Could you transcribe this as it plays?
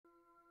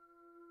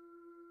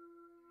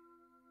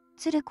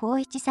津留晃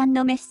一さん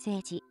のメッセ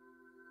ージ。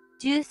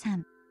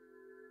13、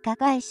加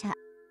害者、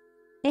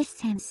エッ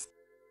センス。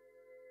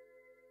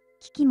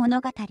聞き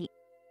物語。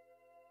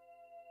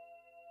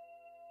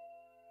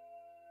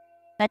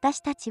私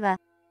たちは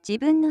自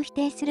分の否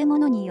定するも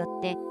のによ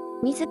って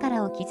自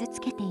らを傷つ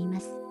けていま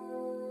す。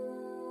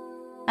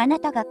あな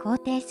たが肯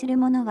定する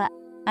ものは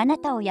あな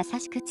たを優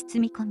しく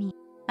包み込み、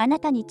あな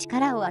たに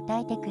力を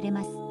与えてくれ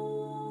ます。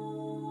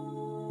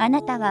あ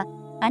なたは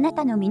あな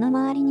たの身の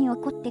回りに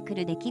起こってく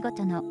る出来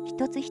事の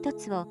一つ一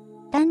つを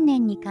丹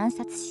念に観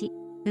察し、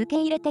受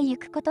け入れてい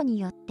くことに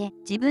よって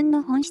自分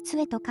の本質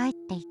へと帰っ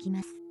ていき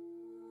ます。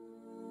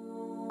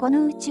こ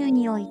の宇宙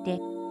におい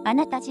てあ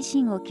なた自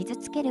身を傷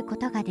つけるこ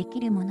とができ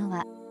るもの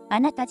はあ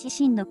なた自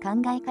身の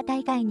考え方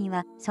以外に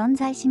は存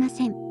在しま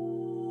せん。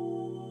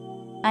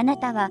あな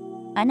たは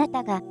あな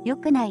たが良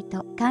くない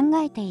と考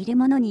えている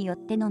ものによっ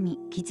てのみ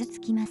傷つ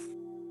きます。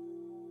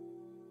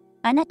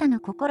あなたの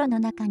心の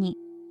中に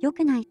良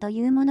くないと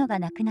いうものが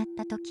なくなっ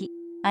たとき、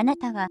あな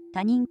たは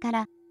他人か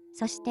ら、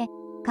そして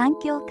環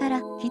境か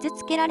ら傷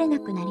つけられな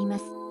くなりま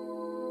す。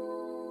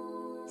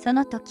そ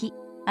の時、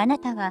あな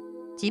たは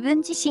自分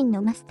自身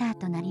のマスター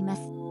となりま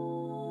す。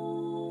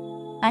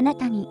あな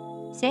たに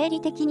生理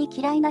的に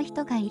嫌いな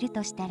人がいる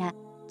としたら、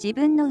自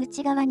分の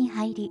内側に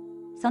入り、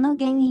その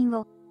原因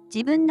を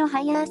自分のハ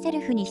イヤーセ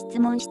ルフに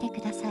質問して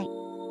ください。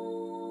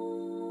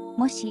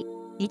もし、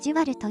意地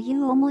悪とい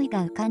う思い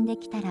が浮かんで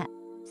きたら、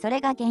そ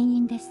れが原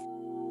因です。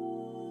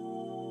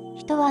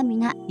人は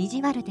皆意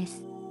地悪で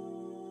す。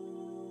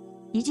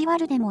意地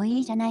悪でもい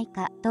いじゃない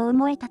かと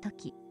思えたと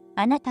き、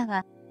あなた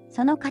は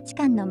その価値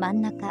観の真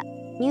ん中、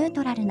ニュー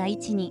トラルな位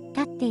置に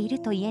立っている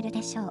と言える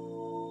でしょ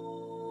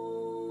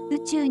う。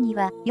宇宙に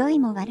は良い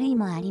も悪い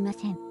もありま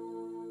せん。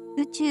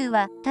宇宙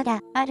はた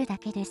だあるだ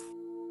けです。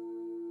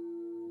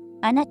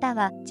あなた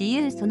は自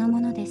由その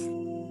ものです。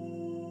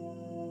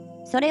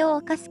それを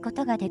犯すこ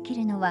とができ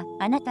るのは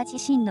あなた自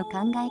身の考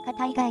え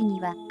方以外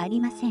にはあ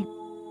りませ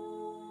ん。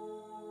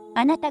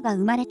あなたが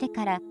生まれて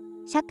から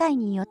社会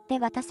によって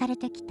渡され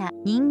てきた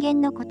人間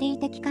の固定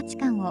的価値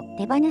観を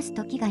手放す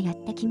時がやっ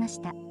てきま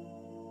した。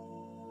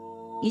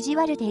意地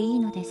悪でいい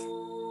のです。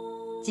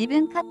自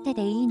分勝手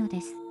でいいので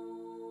す。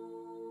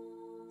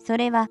そ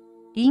れは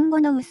リン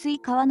ゴの薄い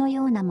皮の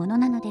ようなもの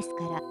なのです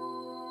から。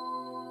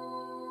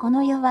こ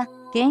の世は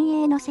幻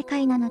影の世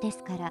界なので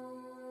すから。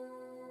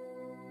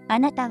あ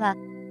なたは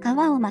皮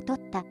をまとっ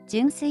た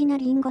純粋な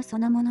リンゴそ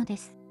のもので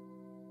す。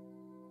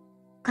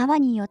皮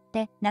によっ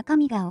て中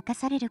身が侵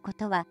されるこ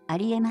とはあ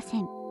りえませ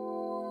ん。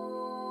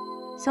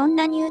そん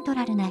なニュート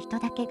ラルな人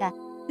だけが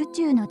宇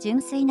宙の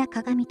純粋な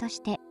鏡と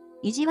して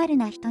意地悪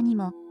な人に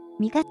も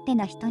身勝手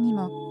な人に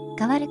も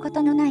変わるこ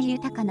とのない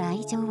豊かな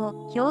愛情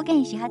を表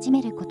現し始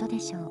めることで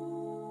しょう。